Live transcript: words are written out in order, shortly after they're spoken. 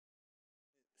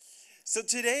So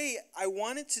today I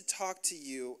wanted to talk to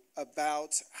you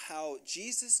about how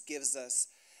Jesus gives us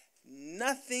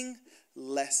nothing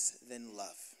less than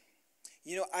love.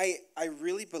 I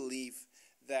really believe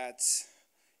that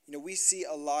we see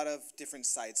a lot of different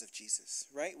sides of Jesus,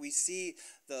 right? We see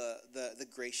the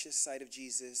gracious side of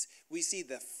Jesus. We see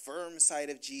the firm side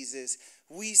of Jesus.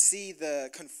 We see the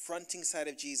confronting side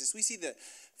of Jesus. We see the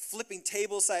flipping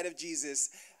table side of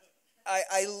Jesus.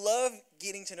 I love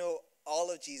getting to know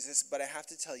all of Jesus, but I have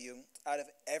to tell you, out of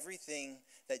everything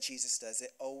that Jesus does,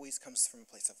 it always comes from a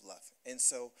place of love. And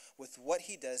so with what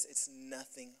he does, it's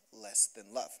nothing less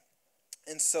than love.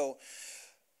 And so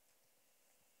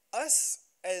us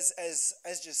as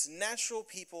just natural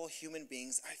people, human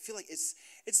beings, I feel like it's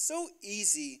so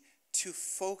easy to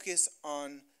focus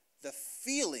on the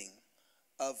feeling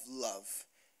of love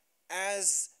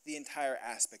as the entire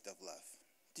aspect of love.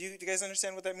 Do you guys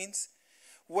understand what that means?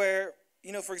 Where,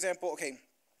 for example, okay,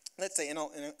 let's say, and I'm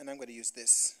going to use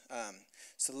this.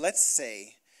 So let's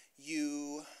say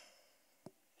you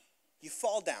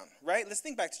fall down, right? Let's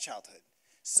think back to childhood.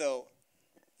 So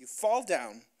you fall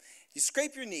down, you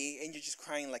scrape your knee, and you're just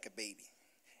crying like a baby.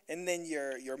 And then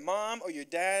your mom or your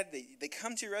dad, they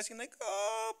come to your rescue and like,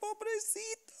 oh,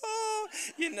 pobrecito.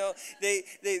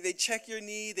 They check your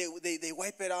knee, they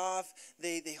wipe it off,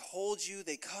 they hold you,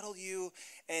 they cuddle you,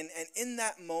 and in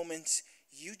that moment,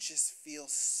 you just feel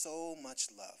so much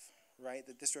love, right?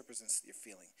 That this represents your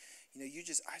feeling.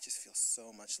 I just feel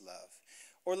so much love.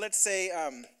 Or let's say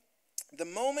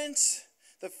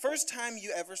the first time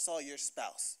you ever saw your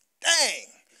spouse, dang,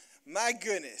 my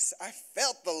goodness, I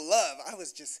felt the love. I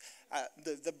was just,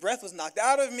 the breath was knocked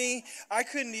out of me. I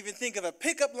couldn't even think of a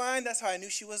pickup line. That's how I knew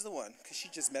she was the one, because she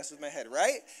just messed with my head,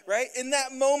 right? Right? In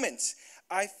that moment,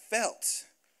 I felt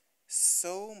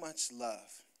so much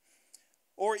love.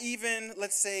 Or even,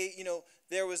 let's say,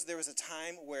 there was a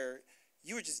time where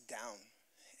you were just down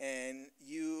and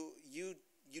you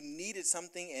needed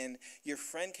something, and your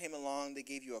friend came along, they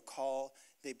gave you a call,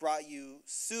 they brought you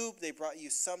soup, they brought you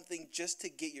something just to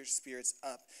get your spirits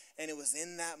up. And it was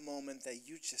in that moment that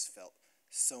you just felt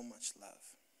so much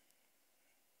love.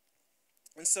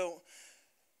 And so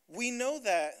we know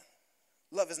that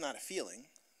love is not a feeling,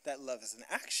 that love is an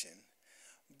action,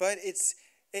 but it's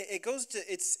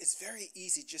very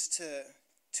easy just to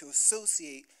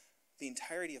associate the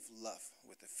entirety of love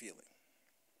with a feeling.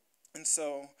 And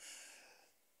so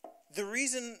the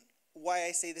reason why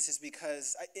I say this is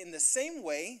because in the same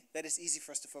way that it's easy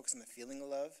for us to focus on the feeling of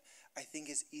love, I think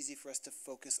it's easy for us to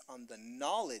focus on the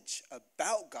knowledge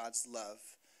about God's love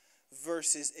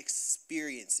versus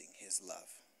experiencing his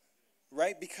love,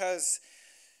 right? Because,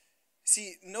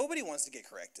 see, nobody wants to get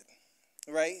corrected,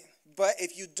 right? But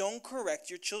if you don't correct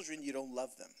your children, you don't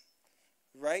love them,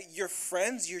 right? Your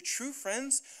friends, your true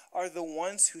friends, are the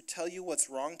ones who tell you what's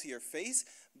wrong to your face,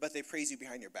 but they praise you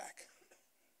behind your back,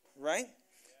 right?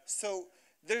 So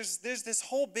there's this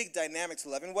whole big dynamic to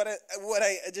love. And what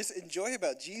I just enjoy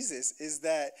about Jesus is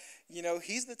that,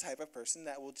 he's the type of person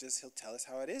that he'll tell us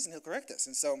how it is and he'll correct us.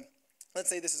 And so let's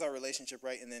say this is our relationship,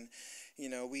 right? And then,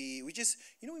 we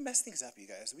mess things up, you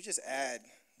guys. We just add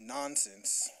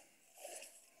nonsense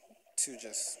to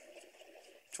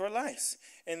our lives.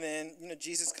 And then,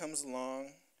 Jesus comes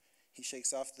along. He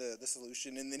shakes off the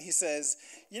solution, and then he says,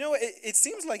 it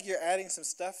seems like you're adding some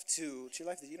stuff to your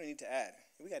life that you don't need to add.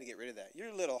 We got to get rid of that. You're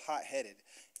a little hot-headed.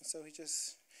 And so he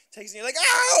just takes it, and you're like,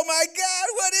 oh, my God,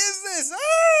 what is this?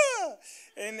 Ah!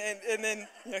 And then,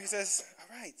 he says, all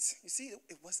right, you see,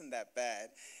 it wasn't that bad.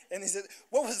 And he said,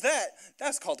 what was that?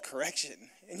 That's called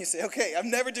correction. And you say, okay, I'm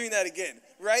never doing that again,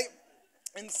 right?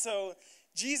 And so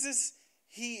Jesus,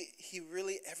 he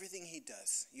really, everything he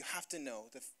does, you have to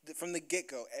know, from the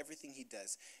get-go, everything he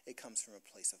does, it comes from a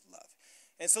place of love.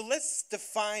 And so let's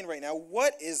define right now,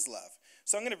 what is love?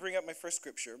 So I'm going to bring up my first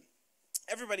scripture.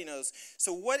 Everybody knows.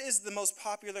 So what is the most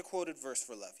popular quoted verse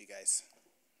for love, you guys?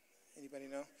 Anybody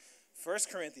know? 1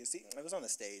 Corinthians. See, I was on the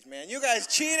stage, man. You guys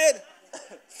cheated.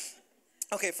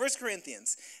 Okay, 1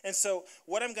 Corinthians. And so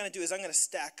what I'm going to do is I'm going to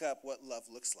stack up what love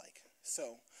looks like.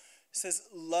 So it says,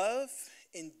 love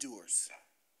endures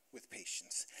with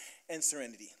patience and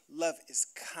serenity. Love is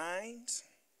kind,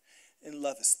 and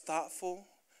love is thoughtful.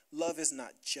 Love is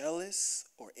not jealous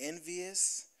or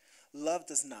envious. Love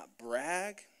does not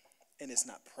brag and is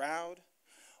not proud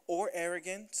or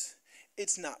arrogant.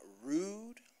 It's not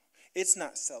rude. It's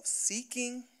not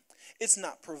self-seeking. It's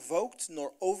not provoked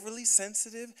nor overly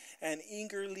sensitive and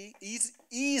easily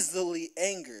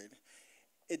angered.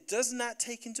 It does not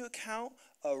take into account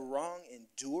a wrong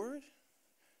endured.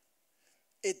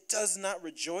 It does not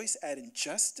rejoice at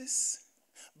injustice,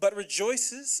 but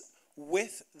rejoices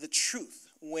with the truth.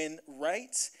 when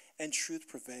right and truth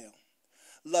prevail.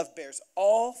 Love bears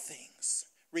all things,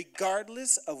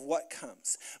 regardless of what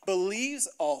comes, believes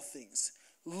all things,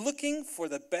 looking for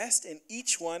the best in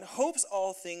each one, hopes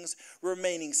all things,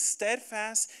 remaining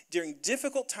steadfast during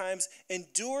difficult times,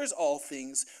 endures all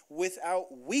things without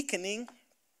weakening.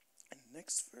 And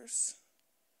next verse,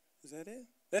 is that it?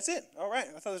 That's it. All right.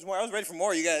 I thought there was more. I was ready for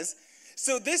more, you guys.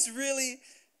 So this is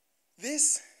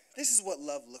what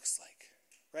love looks like,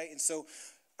 right? And so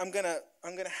I'm gonna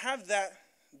have that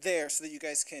there so that you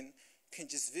guys can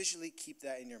just visually keep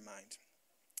that in your mind.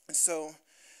 And so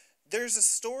there's a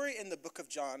story in the book of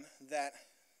John that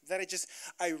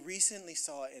I recently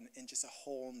saw in just a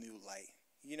whole new light.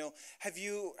 You know, have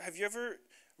you ever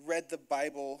read the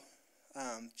Bible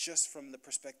just from the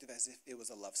perspective as if it was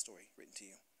a love story written to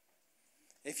you?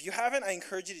 If you haven't, I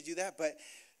encourage you to do that. But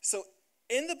so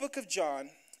in the book of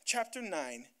John, chapter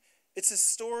 9, it's a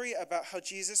story about how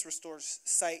Jesus restores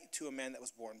sight to a man that was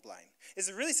born blind. It's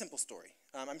a really simple story.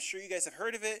 I'm sure you guys have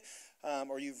heard of it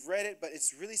or you've read it, but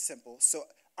it's really simple. So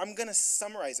I'm going to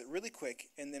summarize it really quick,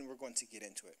 and then we're going to get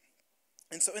into it.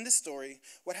 And so in this story,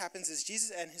 what happens is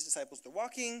Jesus and his disciples, they're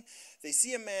walking. They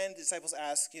see a man. The disciples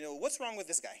ask, what's wrong with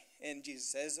this guy? And Jesus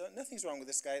says, nothing's wrong with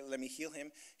this guy. Let me heal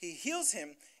him. He heals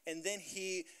him, and then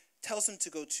he tells him to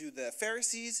go to the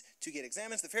Pharisees to get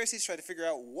examined. The Pharisees try to figure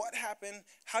out what happened,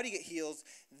 how did he get healed.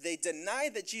 They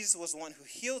denied that Jesus was the one who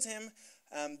healed him.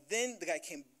 Then the guy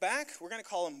came back. We're going to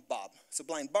call him Bob. So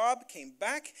blind Bob came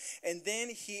back, and then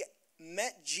he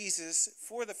met Jesus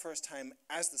for the first time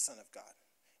as the Son of God.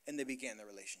 And they began their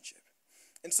relationship.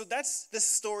 And so that's the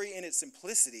story in its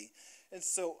simplicity. And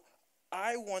so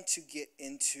I want to get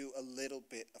into a little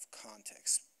bit of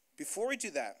context. Before we do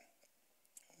that,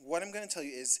 what I'm going to tell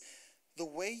you is the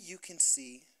way you can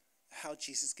see how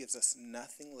Jesus gives us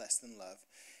nothing less than love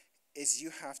is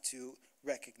you have to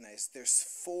recognize there's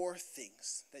 4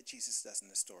 things that Jesus does in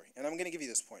this story. And I'm going to give you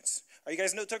those points. Are you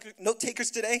guys note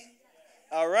takers today?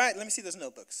 All right, let me see those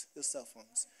notebooks, those cell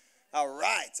phones. All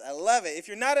right, I love it. If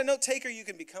you're not a note taker, you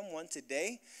can become one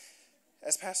today.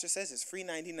 As Pastor says, it's free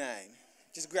 99.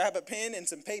 Just grab a pen and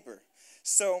some paper.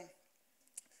 So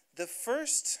the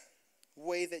first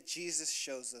way that Jesus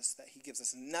shows us that he gives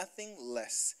us nothing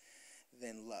less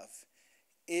than love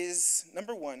is,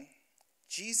 number 1,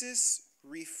 Jesus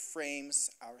reframes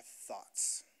our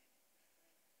thoughts.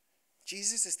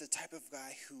 Jesus is the type of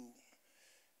guy who,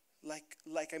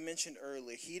 like I mentioned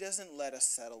earlier, he doesn't let us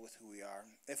settle with who we are.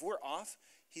 If we're off,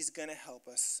 he's going to help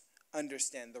us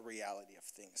understand the reality of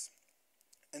things.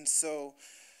 And so,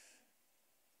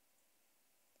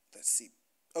 let's see.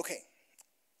 Okay,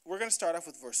 we're going to start off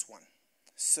with verse 1.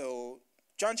 So,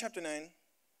 John chapter 9,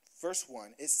 verse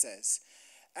 1, it says,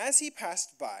 as he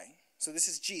passed by, so this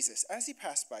is Jesus, as he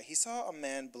passed by, he saw a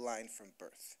man blind from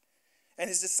birth. And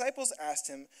his disciples asked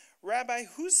him, Rabbi,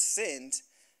 who sinned,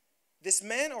 this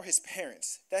man or his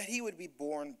parents, that he would be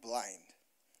born blind?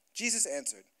 Jesus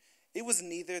answered, it was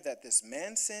neither that this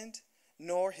man sinned,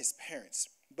 nor his parents,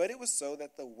 but it was so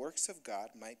that the works of God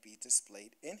might be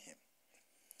displayed in him.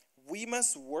 We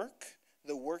must work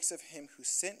the works of him who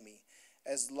sent me,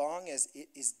 as long as it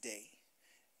is day.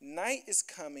 Night is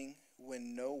coming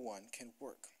when no one can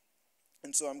work.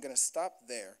 And so I'm going to stop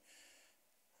there.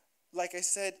 Like I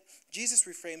said, Jesus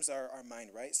reframes our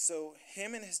mind, right? So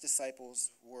him and his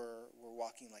disciples were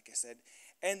walking, like I said,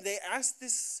 and they asked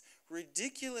this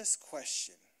ridiculous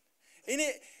question. And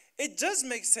it does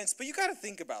make sense, but you got to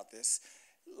think about this.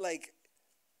 Like,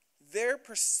 their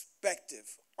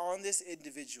perspective on this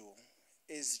individual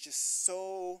is just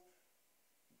so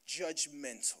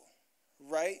judgmental,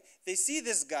 right? They see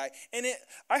this guy, and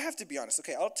I have to be honest.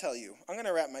 Okay, I'll tell you. I'm going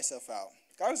to wrap myself out.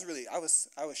 I was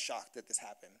shocked that this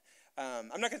happened.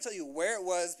 I'm not going to tell you where it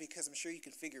was because I'm sure you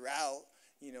can figure out,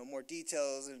 more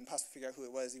details and possibly figure out who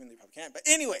it was, even though you probably can't. But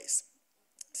anyways,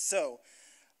 so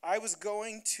I was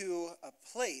going to a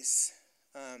place,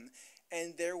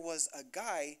 and there was a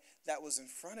guy that was in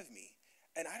front of me,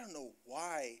 and I don't know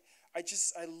why. I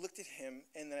looked at him,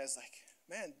 and then I was like,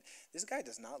 man, this guy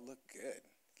does not look good.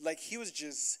 Like, he was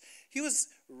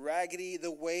raggedy.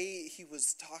 The way he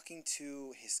was talking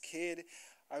to his kid,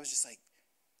 I was just like,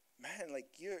 man, like,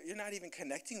 you're not even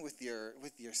connecting with your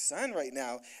son right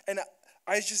now. And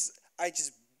I just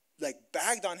like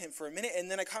bagged on him for a minute, and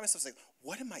then I caught myself like,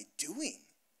 what am I doing?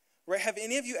 Right? Have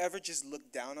any of you ever just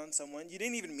looked down on someone? You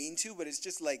didn't even mean to, but it's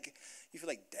just like, you feel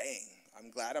like, dang,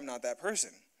 I'm glad I'm not that person.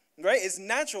 Right? It's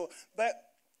natural. But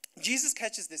Jesus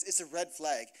catches this. It's a red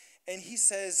flag. And he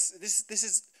says, this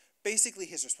is basically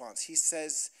his response. He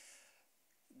says,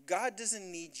 God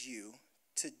doesn't need you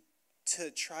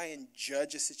to try and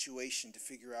judge a situation to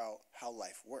figure out how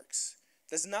life works.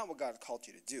 That's not what God called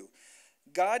you to do.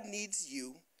 God needs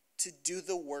you to do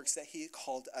the works that he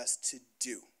called us to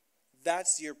do.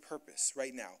 That's your purpose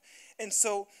right now. And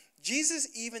so Jesus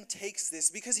even takes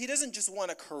this, because he doesn't just want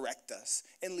to correct us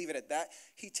and leave it at that.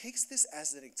 He takes this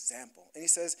as an example. And he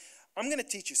says, I'm going to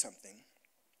teach you something,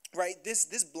 right?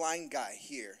 This blind guy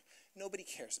here, nobody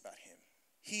cares about him.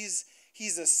 He's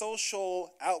a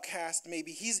social outcast,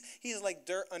 maybe. He's like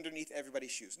dirt underneath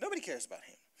everybody's shoes. Nobody cares about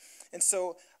him. And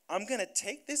so I'm going to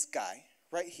take this guy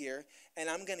right here, and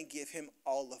I'm going to give him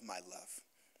all of my love.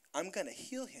 I'm going to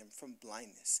heal him from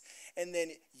blindness. And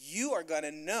then you are going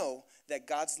to know that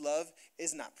God's love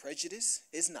is not prejudice,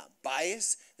 is not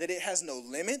bias, that it has no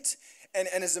limit. And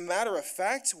as a matter of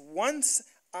fact, once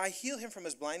I heal him from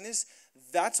his blindness,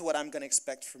 that's what I'm going to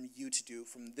expect from you to do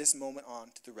from this moment on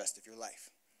to the rest of your life.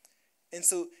 And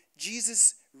so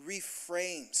Jesus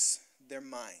reframes their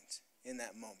mind in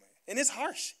that moment. And it's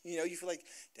harsh. You feel like,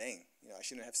 dang, I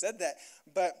shouldn't have said that.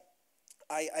 But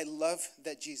I love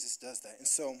that Jesus does that. And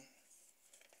so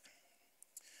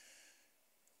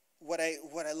what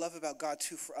I love about God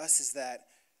too for us is that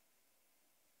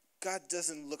God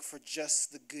doesn't look for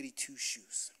just the goody two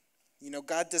shoes.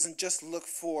 God doesn't just look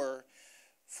for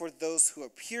those who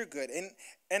appear good.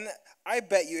 And I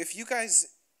bet you if you guys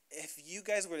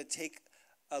were to take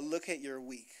a look at your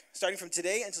week, starting from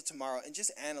today until tomorrow, and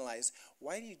just analyze,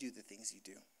 why do you do the things you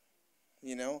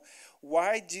do?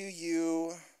 Why do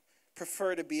you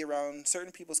prefer to be around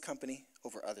certain people's company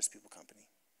over others people's company?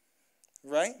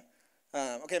 Right?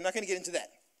 Okay, I'm not going to get into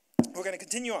that. We're going to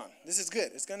continue on. This is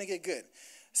good. It's going to get good.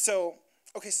 So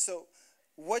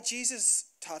what Jesus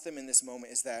taught them in this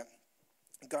moment is that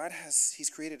he's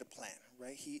created a plan,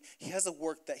 right? He has a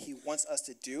work that he wants us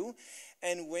to do.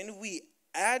 And when we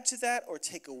add to that or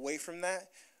take away from that,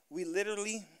 we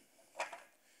literally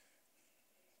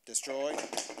destroy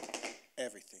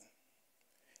everything.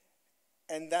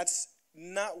 And that's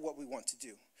not what we want to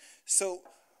do. So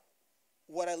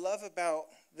what I love about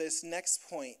this next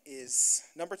point is,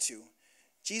 number 2,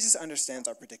 Jesus understands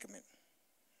our predicament.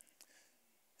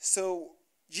 So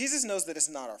Jesus knows that it's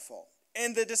not our fault.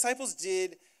 And the disciples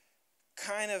did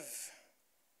kind of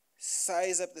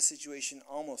size up the situation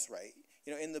almost right.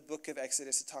 In the book of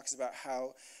Exodus, it talks about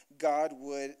how God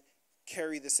would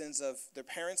carry the sins of their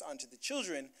parents onto the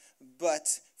children, but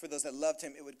for those that loved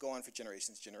him, it would go on for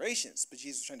generations. But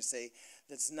Jesus was trying to say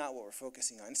that's not what we're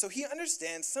focusing on. So he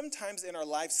understands sometimes in our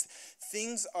lives,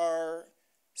 things are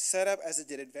set up as a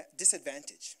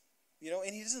disadvantage.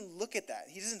 And he doesn't look at that.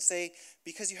 He doesn't say,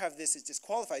 because you have this, it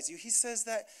disqualifies you. He says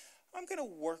that I'm going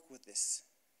to work with this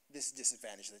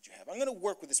disadvantage that you have. I'm going to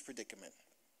work with this predicament.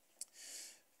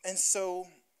 And so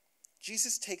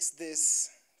Jesus takes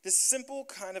this simple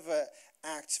kind of a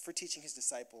act for teaching his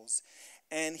disciples,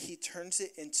 and he turns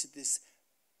it into this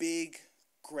big,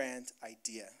 grand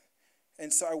idea.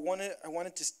 And so I want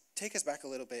to just take us back a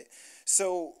little bit.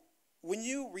 So when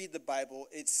you read the Bible,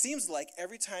 it seems like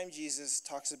every time Jesus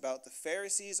talks about the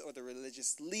Pharisees or the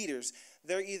religious leaders,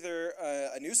 they're either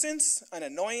a nuisance, an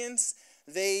annoyance.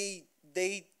 They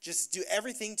just do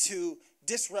everything to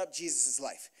disrupt Jesus'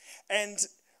 life. And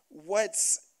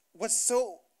what's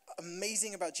so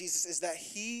amazing about Jesus is that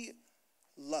he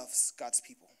loves God's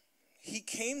people. He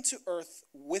came to earth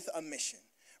with a mission,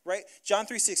 right? John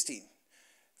 3:16.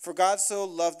 For God so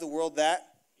loved the world that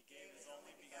he gave his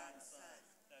only begotten Son,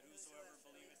 that whosoever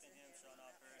believeth in him shall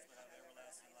not perish but have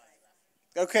everlasting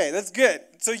life. Okay, that's good.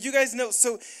 So you guys know.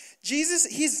 So Jesus,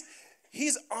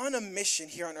 he's on a mission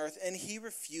here on earth, and he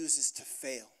refuses to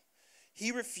fail.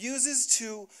 He refuses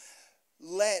to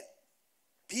let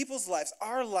people's lives,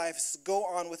 our lives, go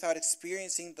on without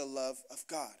experiencing the love of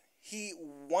God. He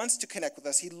wants to connect with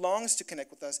us. He longs to connect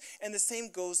with us. And the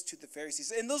same goes to the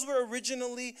Pharisees. And those were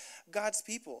originally God's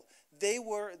people. They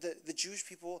were the Jewish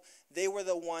people. They were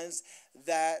the ones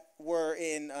that were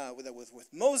with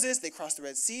Moses. They crossed the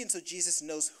Red Sea. And so Jesus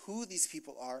knows who these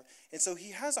people are. And so he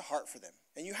has a heart for them.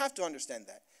 And you have to understand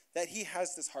that he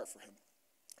has this heart for him.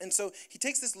 And so he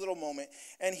takes this little moment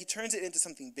and he turns it into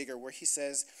something bigger where he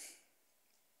says,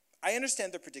 I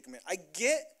understand their predicament. I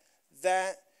get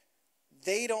that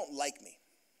they don't like me,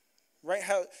 right?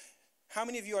 How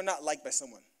many of you are not liked by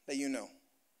someone that you know,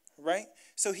 right?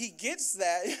 So he gets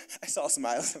that. I saw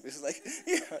smiles. I was like,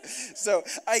 yeah. So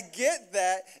I get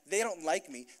that they don't like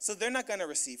me, so they're not going to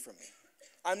receive from me.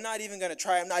 I'm not even going to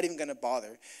try. I'm not even going to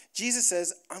bother. Jesus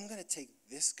says, I'm going to take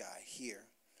this guy here,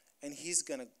 and he's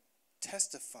going to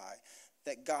testify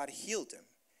that God healed him.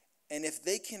 And if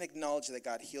they can acknowledge that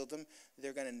God healed him,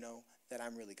 they're going to know that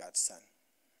I'm really God's son.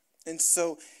 And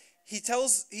so he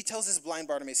tells his blind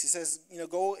Bartimaeus, he says,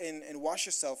 go and wash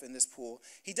yourself in this pool.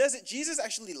 He does it. Jesus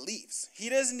actually leaves. He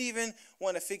doesn't even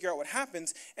want to figure out what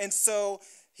happens. And so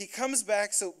he comes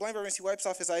back. So blind Bartimaeus, he wipes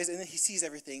off his eyes, and then he sees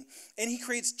everything. And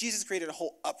Jesus created a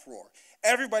whole uproar.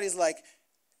 Everybody's like,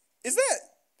 is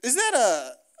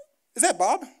that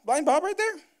Bob? Blind Bob right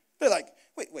there? They're like,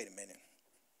 wait a minute.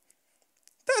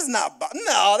 That's not Bob.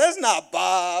 No, that's not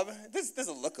Bob. This is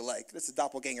a lookalike. This is a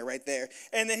doppelganger right there.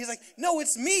 And then he's like, no,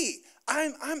 it's me.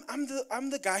 I'm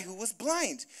the guy who was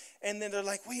blind. And then they're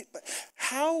like, wait, but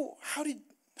how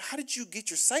did you get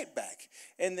your sight back?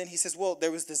 And then he says, well,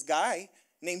 there was this guy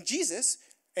named Jesus,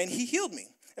 and he healed me.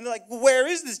 And they're like, well, where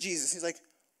is this Jesus? He's like,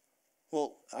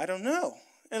 well, I don't know.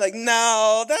 And they're like,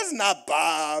 no, that's not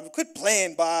Bob. Quit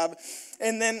playing, Bob.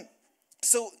 And then,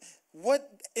 so what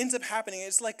ends up happening,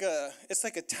 it's like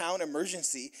a town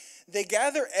emergency. They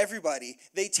gather everybody.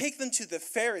 They take them to the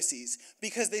Pharisees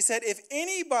because they said, if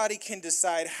anybody can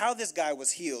decide how this guy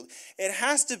was healed, it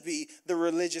has to be the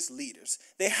religious leaders.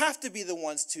 They have to be the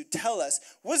ones to tell us,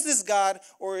 was this God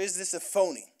or is this a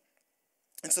phony?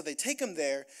 And so they take him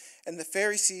there, and the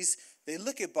Pharisees, they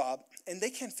look at Bob, and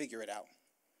they can't figure it out.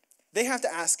 They have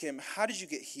to ask him, how did you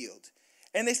get healed?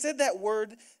 And they said that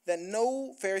word that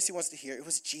no Pharisee wants to hear. It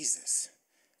was Jesus.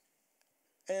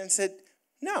 And said,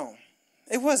 no,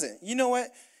 it wasn't. You know what?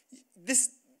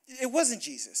 It wasn't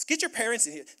Jesus. Get your parents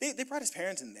in here. They brought his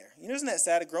parents in there. Isn't that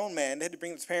sad? A grown man, they had to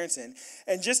bring his parents in.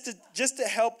 And just to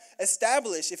help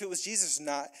establish if it was Jesus or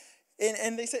not.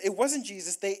 And they said it wasn't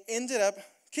Jesus. They ended up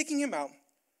kicking him out.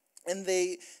 And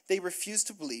they refused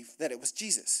to believe that it was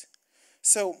Jesus.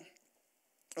 So,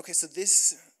 okay, so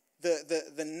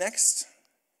the next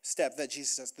step that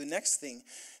Jesus does, the next thing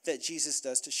that Jesus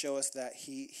does to show us that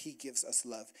he gives us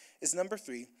love is number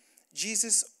 3,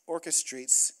 Jesus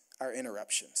orchestrates our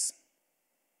interruptions.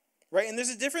 Right? And there's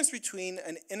a difference between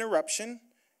an interruption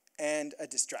and a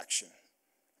distraction.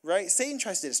 Right? Satan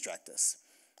tries to distract us.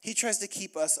 He tries to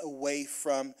keep us away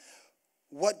from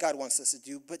what God wants us to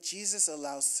do, but Jesus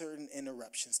allows certain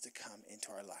interruptions to come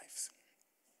into our lives.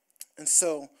 And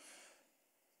so,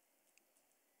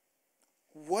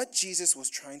 what Jesus was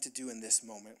trying to do in this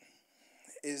moment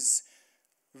is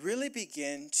really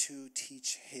begin to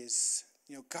teach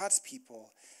God's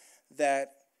people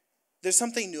that there's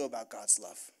something new about God's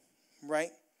love,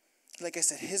 right? Like I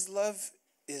said, his love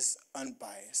is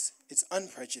unbiased. It's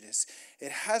unprejudiced.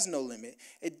 It has no limit.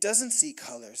 It doesn't see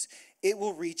colors. It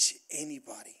will reach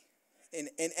anybody and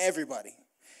everybody.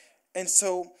 And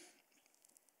so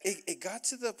it got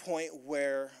to the point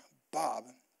where Bob,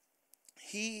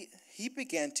 he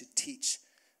began to teach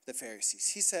the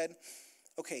Pharisees. He said,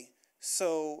 okay,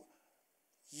 so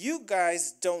you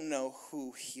guys don't know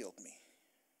who healed me.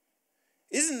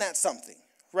 Isn't that something,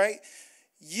 right?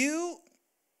 You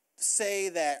say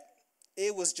that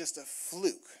it was just a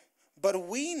fluke, but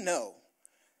we know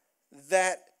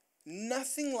that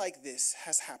nothing like this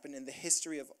has happened in the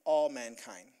history of all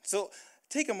mankind. So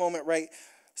take a moment, right?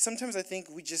 Sometimes I think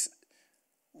we're just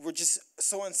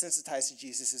so unsensitized to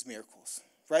Jesus' miracles.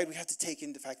 Right? We have to take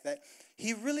in the fact that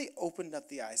he really opened up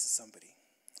the eyes of somebody.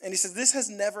 And he says, this has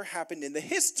never happened in the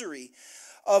history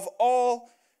of all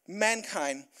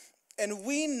mankind. And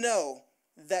we know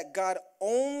that God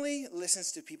only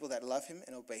listens to people that love him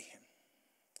and obey him.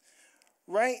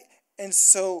 Right? And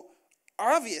so,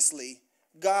 obviously,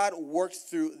 God worked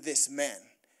through this man.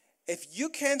 If you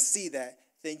can't see that,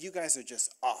 then you guys are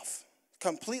just off.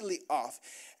 Completely off.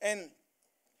 And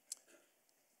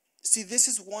see, this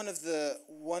is one of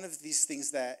these things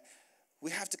that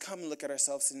we have to come and look at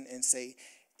ourselves and say,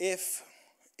 if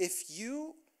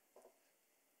you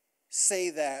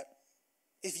say that,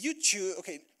 if you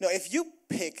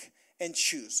pick and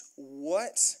choose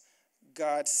what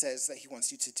God says that he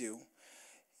wants you to do,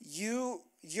 you're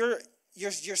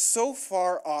so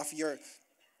far off. You're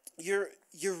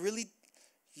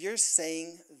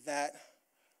saying that,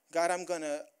 God, I'm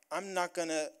not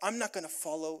gonna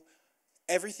follow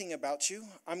everything about you.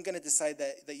 I'm going to decide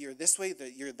that you're this way,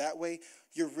 that you're that way.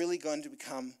 You're really going to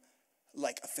become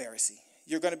like a Pharisee.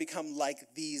 You're going to become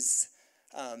like these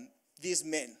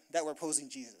men that were opposing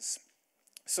Jesus.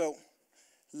 So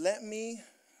let me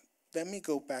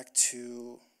go back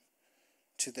to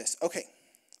this. Okay.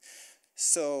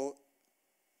 So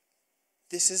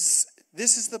this is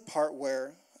the part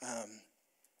where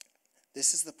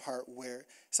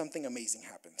something amazing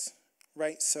happens,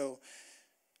 right? So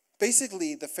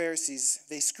basically, the Pharisees,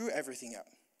 they screw everything up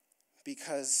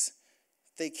because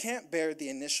they can't bear the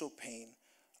initial pain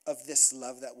of this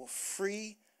love that will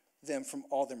free them from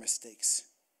all their mistakes,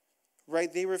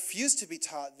 right? They refuse to be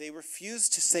taught. They refuse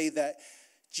to say that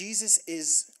Jesus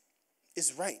is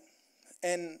right,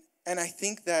 And I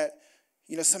think that,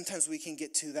 sometimes we can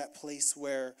get to that place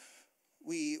where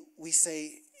we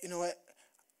say, you know what,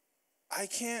 I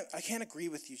can't agree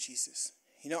with you, Jesus.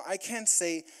 I can't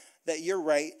say that you're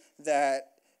right, that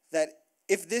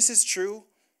if this is true,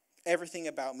 everything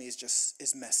about me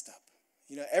is messed up.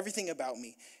 Everything about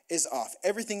me is off.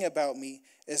 Everything about me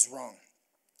is wrong.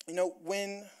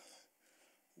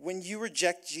 When you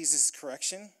reject Jesus'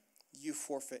 correction, you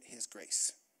forfeit his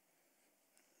grace.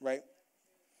 Right?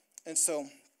 And so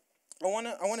I want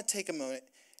to take a moment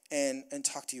and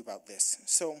talk to you about this.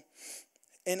 So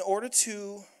in order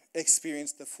to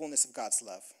experience the fullness of God's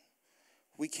love,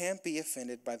 we can't be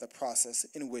offended by the process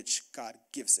in which God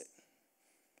gives it.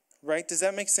 Right? Does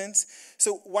that make sense?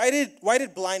 So why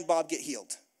did blind Bob get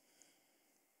healed?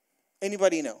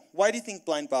 Anybody know? Why do you think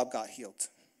blind Bob got healed?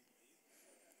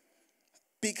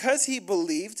 Because he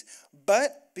believed,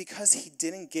 but because he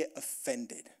didn't get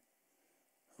offended.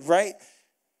 Right?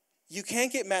 You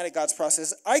can't get mad at God's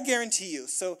process. I guarantee you.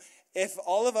 So if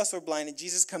all of us are blind and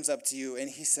Jesus comes up to you and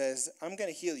he says, I'm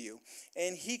going to heal you,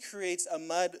 and he creates a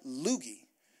mud loogie,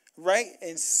 right,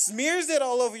 and smears it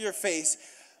all over your face,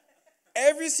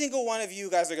 every single one of you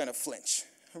guys are going to flinch,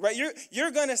 right?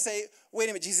 You're going to say, wait a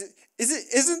minute, Jesus,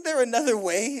 isn't there another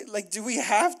way? Like, do we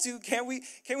have to? Can't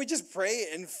we just pray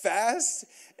and fast?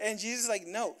 And Jesus is like,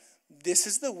 no, this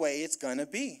is the way it's going to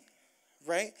be,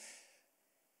 right?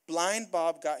 Blind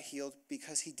Bob got healed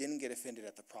because he didn't get offended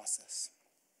at the process.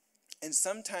 And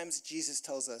sometimes Jesus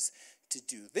tells us to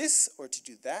do this or to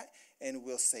do that, and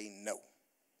we'll say no.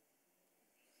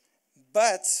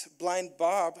 But blind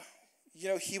Bob,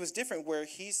 he was different, where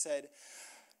he said,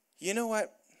 you know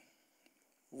what?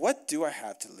 What do I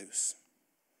have to lose?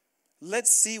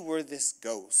 Let's see where this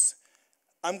goes.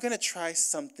 I'm going to try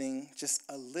something just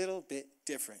a little bit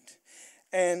different.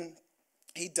 And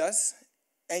he does,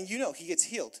 and he gets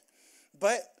healed.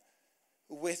 But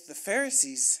with the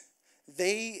Pharisees,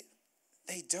 they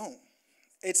don't.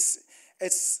 It's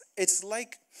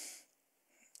like,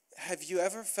 have you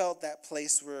ever felt that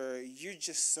place where you're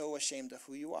just so ashamed of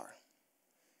who you are?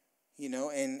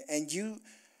 And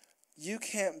you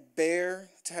can't bear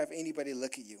to have anybody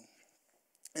look at you.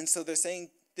 And so they're saying,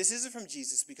 this isn't from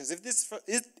Jesus, because if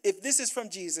this is from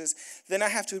Jesus, then I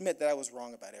have to admit that I was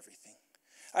wrong about everything.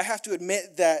 I have to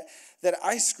admit that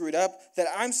I screwed up, that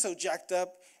I'm so jacked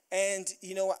up, and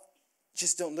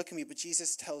just don't look at me. But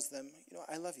Jesus tells them,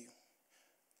 I love you.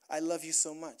 I love you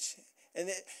so much. And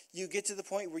you get to the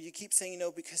point where you keep saying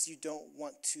no because you don't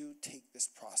want to take this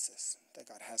process that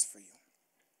God has for you.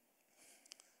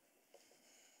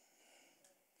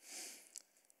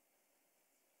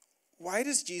 Why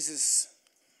does Jesus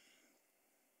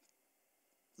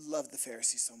love the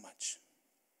Pharisees so much?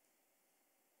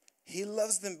 He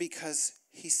loves them because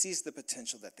he sees the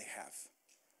potential that they have.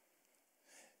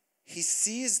 He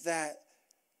sees that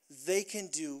they can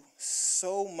do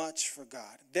so much for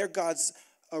God. They're God's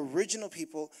original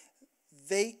people.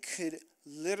 They could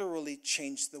literally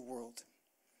change the world.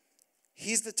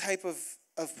 He's the type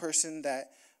of person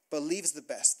that believes the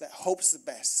best, that hopes the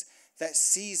best, that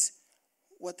sees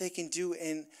what they can do.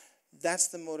 And that's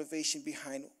the motivation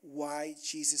behind why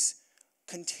Jesus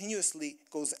continuously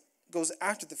goes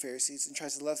after the Pharisees and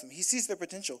tries to love them. He sees their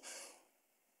potential.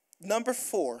 Number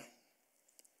 4,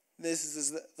 this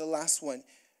is the last one.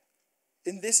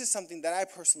 And this is something that I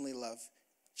personally love.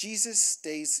 Jesus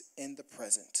stays in the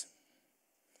present.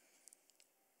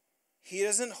 He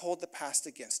doesn't hold the past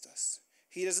against us.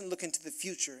 He doesn't look into the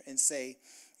future and say,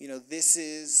 this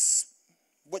is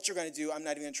what you're going to do. I'm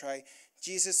not even going to try.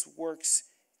 Jesus works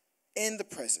in the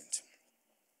present.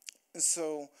 And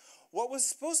so what was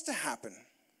supposed to happen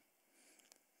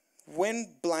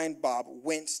when blind Bob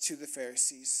went to the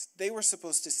Pharisees, they were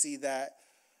supposed to see that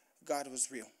God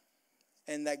was real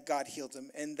and that God healed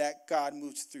him and that God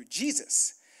moved through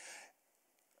Jesus.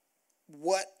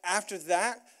 After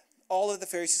that, all of the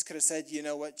Pharisees could have said, you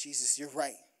know what, Jesus, you're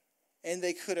right. And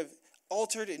they could have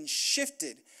altered and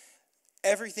shifted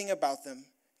everything about them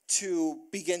to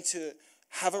begin to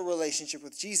have a relationship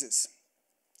with Jesus.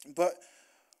 But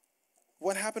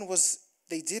what happened was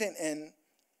they didn't. And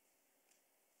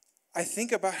I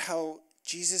think about how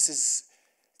Jesus is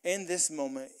in this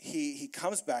moment. He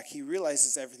comes back. He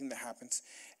realizes everything that happens.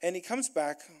 And he comes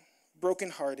back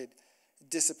brokenhearted,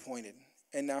 disappointed.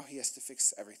 And now he has to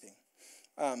fix everything.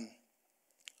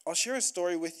 I'll share a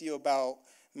story with you about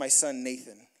my son,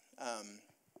 Nathan.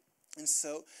 And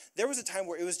so there was a time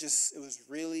where it was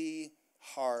really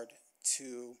hard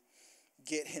to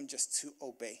get him just to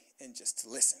obey and just to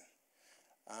listen.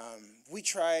 We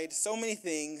tried so many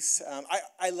things.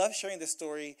 I love sharing this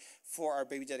story for our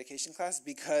baby dedication class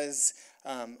because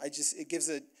it gives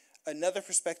another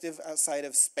perspective outside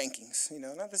of spankings.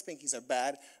 Not that spankings are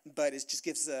bad, but it just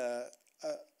gives a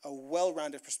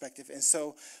well-rounded perspective. And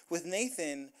so with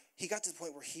Nathan, he got to the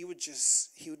point where he would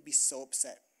be so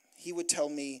upset. He would tell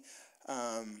me,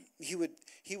 he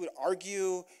would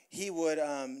argue, he would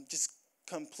just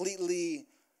completely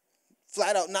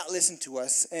flat out not listen to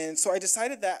us. And so I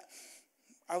decided that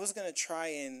I was going to try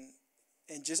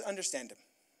and just understand him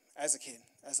as a kid,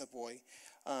 as a boy.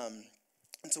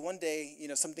 And so one day,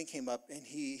 something came up and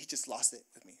he just lost it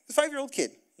with me. The 5-year-old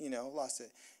kid, lost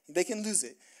it. They can lose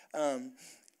it.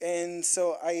 And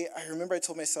so I remember I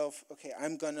told myself, okay,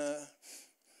 I'm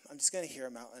just going to hear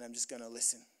him out and I'm just going to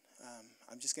listen.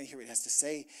 I'm just going to hear what he has to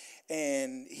say.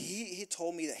 And he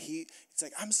told me that it's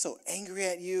like, I'm so angry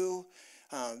at you.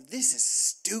 This is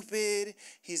stupid.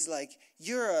 He's like,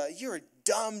 you're a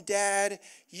dumb dad.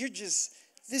 This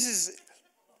is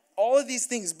all of these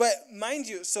things. But mind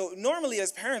you, so normally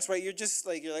as parents, right, you're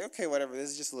like, okay, whatever, this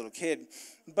is just a little kid.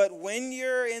 But when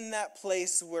you're in that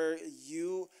place where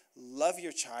you love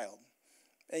your child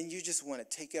and you just want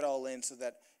to take it all in so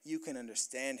that you can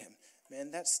understand him,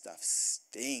 man, that stuff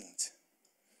stings.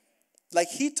 Like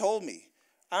he told me,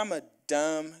 I'm a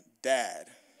dumb dad.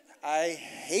 I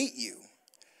hate you.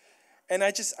 And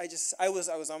I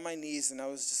was on my knees and I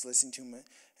was just listening to him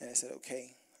and I said,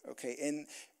 okay. And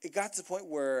it got to the point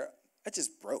where I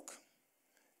just broke.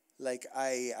 Like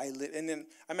and then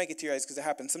I might get teary-eyed because it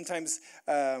happens sometimes.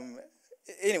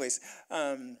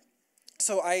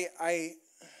 So I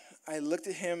looked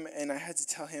at him and I had to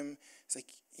tell him, it's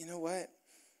like, you know what?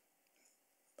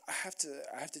 I have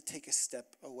to take a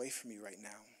step away from you right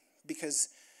now because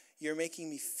you're making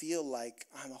me feel like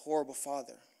I'm a horrible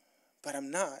father, but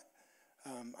I'm not.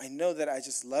 I know that I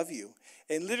just love you.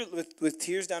 And literally with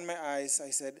tears down my eyes, I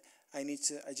said, I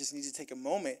just need to take a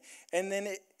moment. And then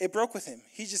it broke with him.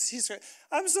 He's like,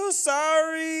 I'm so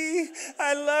sorry.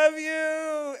 I love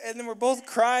you. And then we're both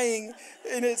crying.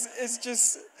 And it's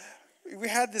just, we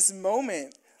had this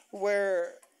moment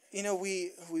where,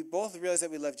 we both realized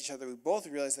that we loved each other. We both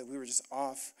realized that we were just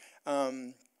off.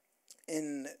 And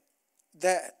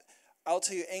that, I'll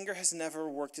tell you, anger has never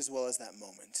worked as well as that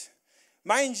moment.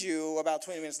 Mind you, about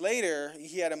 20 minutes later,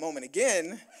 he had a moment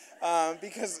again,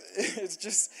 because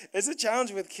it's a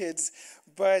challenge with kids.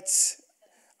 But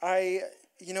I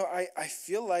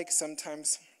feel like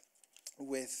sometimes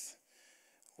with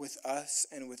us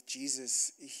and with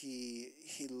Jesus, he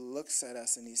looks at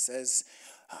us and he says,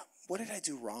 what did I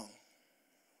do wrong?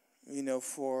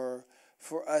 For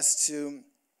us to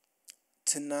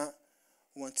not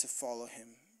want to follow him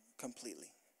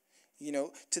completely.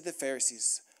 To the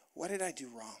Pharisees, what did I do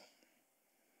wrong?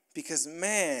 Because,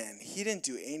 man, he didn't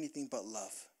do anything but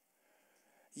love.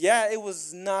 Yeah, it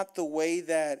was not the way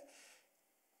that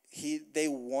they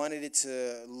wanted it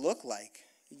to look like,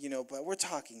 but we're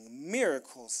talking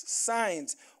miracles,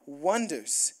 signs,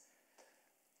 wonders.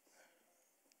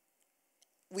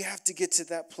 We have to get to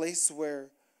that place where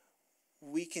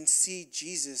we can see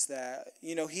Jesus, that,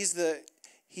 he's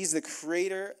the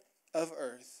creator of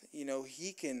earth.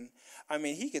 He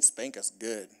could spank us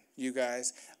good, you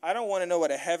guys. I don't want to know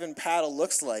what a heaven paddle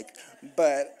looks like,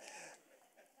 but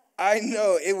I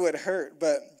know it would hurt.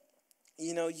 But,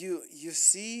 you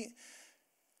see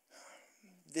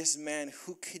this man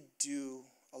who could do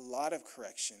a lot of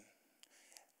correction,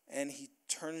 and he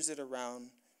turns it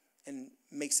around and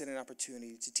makes it an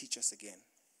opportunity to teach us again.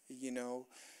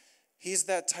 He's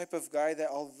that type of guy that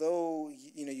although,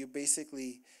 you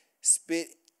basically spit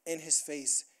in his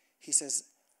face, he says,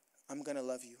 I'm going to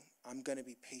love you. I'm going to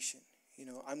be patient.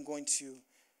 I'm going to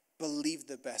believe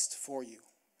the best for you.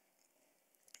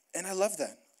 And I love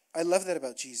that. I love that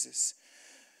about Jesus.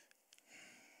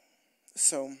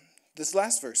 So this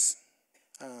last verse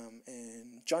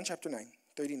in John chapter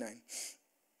 9:39,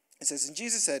 it says, and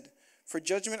Jesus said, for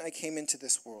judgment I came into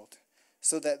this world,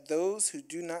 so that those who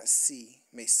do not see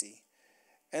may see,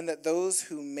 and that those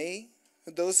who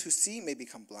see may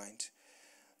become blind.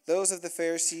 Those of the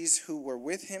Pharisees who were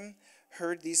with him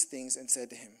heard these things and said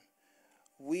to him,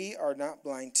 we are not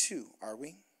blind too, are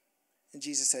we? And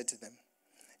Jesus said to them,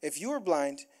 if you were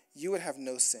blind, you would have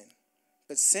no sin.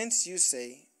 But since you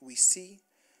say, we see,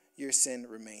 your sin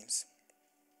remains.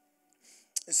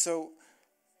 So,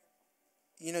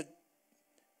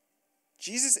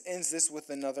 Jesus ends this with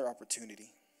another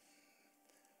opportunity.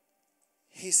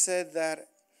 He said that,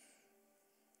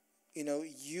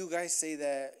 you guys say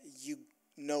that you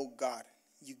know God.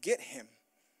 You get him.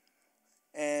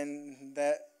 And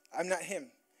that I'm not him.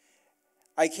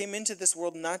 I came into this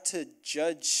world not to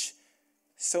judge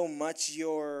so much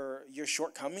your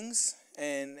shortcomings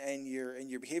and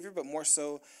your behavior, but more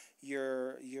so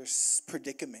your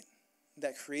predicament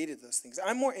that created those things.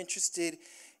 I'm more interested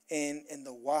in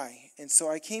the why. And so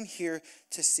I came here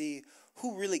to see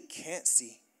who really can't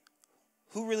see,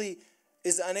 who really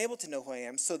is unable to know who I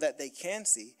am so that they can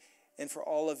see. And for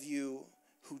all of you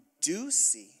who do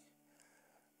see,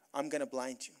 I'm going to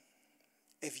blind you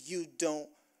if you don't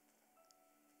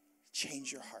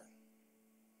change your heart.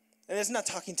 And it's not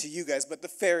talking to you guys, but the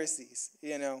Pharisees,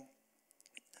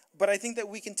 But I think that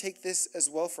we can take this as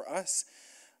well for us.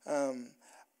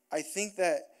 I think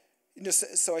that,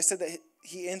 so I said that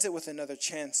he ends it with another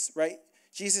chance, right?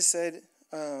 Jesus said,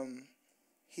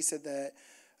 he said that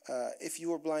if you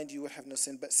were blind, you would have no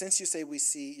sin. But since you say we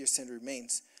see, your sin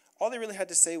remains. All they really had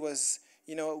to say was,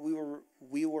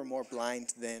 we were more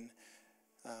blind than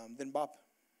Bob.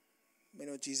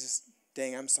 Jesus,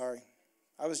 dang, I'm sorry.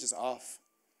 I was just off.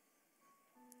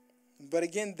 But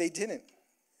again, they didn't.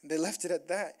 They left it at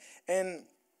that. And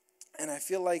I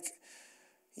feel like,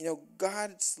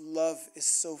 God's love is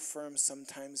so firm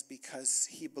sometimes because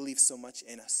he believes so much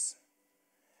in us.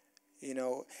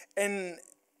 And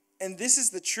this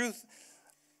is the truth.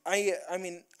 I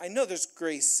know there's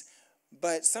grace,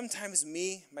 but sometimes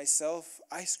myself,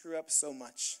 I screw up so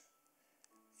much.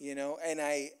 And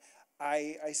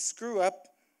I screw up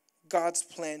God's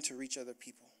plan to reach other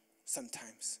people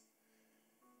sometimes.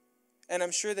 And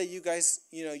I'm sure that you guys,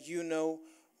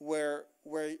 where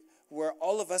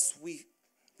all of us, we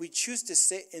choose to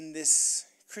sit in this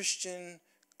Christian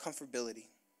comfortability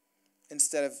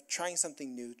instead of trying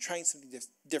something new, trying something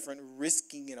different,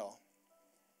 risking it all.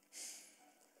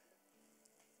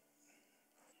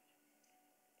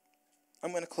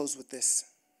 I'm going to close with this.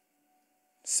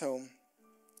 So,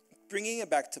 bringing it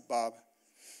back to Bob,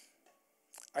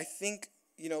 I think,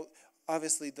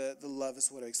 obviously the love is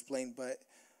what I explained, but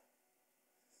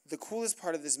the coolest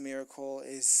part of this miracle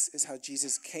is how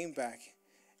Jesus came back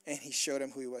and he showed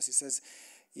him who he was. He says,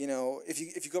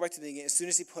 if you go back to the beginning, as soon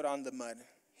as he put on the mud,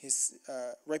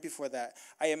 right before that,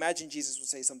 I imagine Jesus would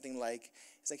say something like,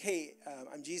 hey,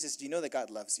 I'm Jesus. Do you know that God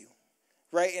loves you?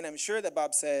 Right? And I'm sure that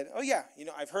Bob said, oh yeah,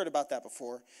 I've heard about that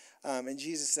before. And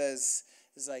Jesus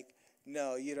is like,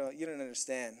 no, you don't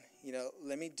understand.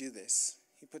 Let me do this.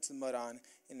 He puts the mud on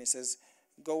and he says,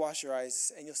 go wash your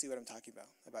eyes and you'll see what I'm talking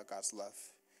about God's love.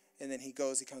 And then he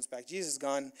comes back. Jesus is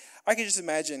gone. I can just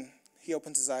imagine he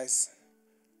opens his eyes.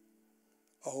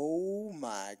 Oh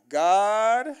my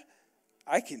God,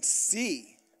 I can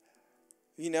see,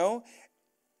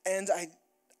 and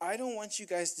I don't want you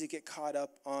guys to get caught up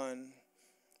on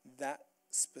that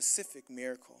specific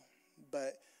miracle,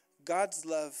 but God's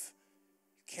love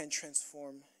can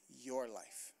transform your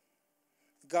life.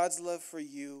 God's love for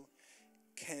you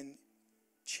can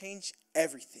change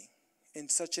everything in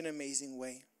such an amazing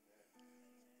way,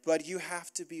 but you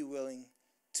have to be willing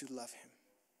to love him.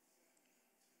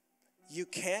 You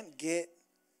can't get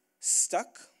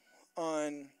stuck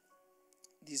on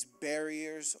these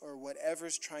barriers or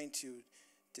whatever's trying to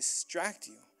distract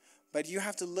you. But you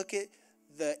have to look at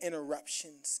the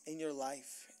interruptions in your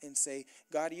life and say,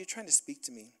 God, are you trying to speak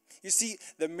to me? You see,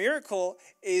 the miracle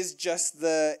is just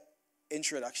the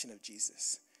introduction of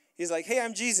Jesus. He's like, hey,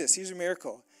 I'm Jesus. Here's a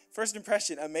miracle. First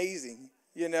impression, amazing.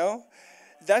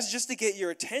 That's just to get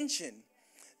your attention.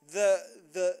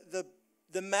 The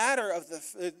matter of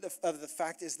the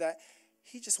fact is that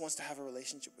he just wants to have a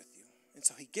relationship with you. And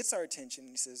so he gets our attention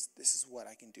and he says, this is what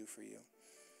I can do for you.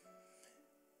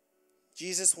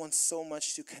 Jesus wants so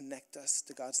much to connect us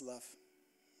to God's love.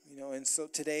 And so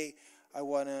today I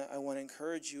want to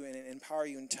encourage you and empower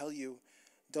you and tell you,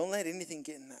 don't let anything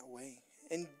get in that way.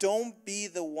 And don't be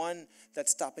the one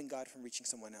that's stopping God from reaching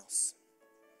someone else.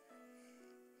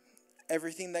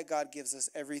 Everything that God gives us,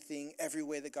 every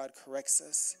way that God corrects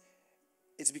us,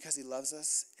 it's because he loves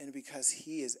us and because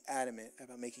he is adamant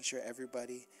about making sure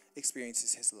everybody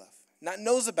experiences his love. Not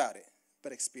knows about it,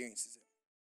 but experiences it.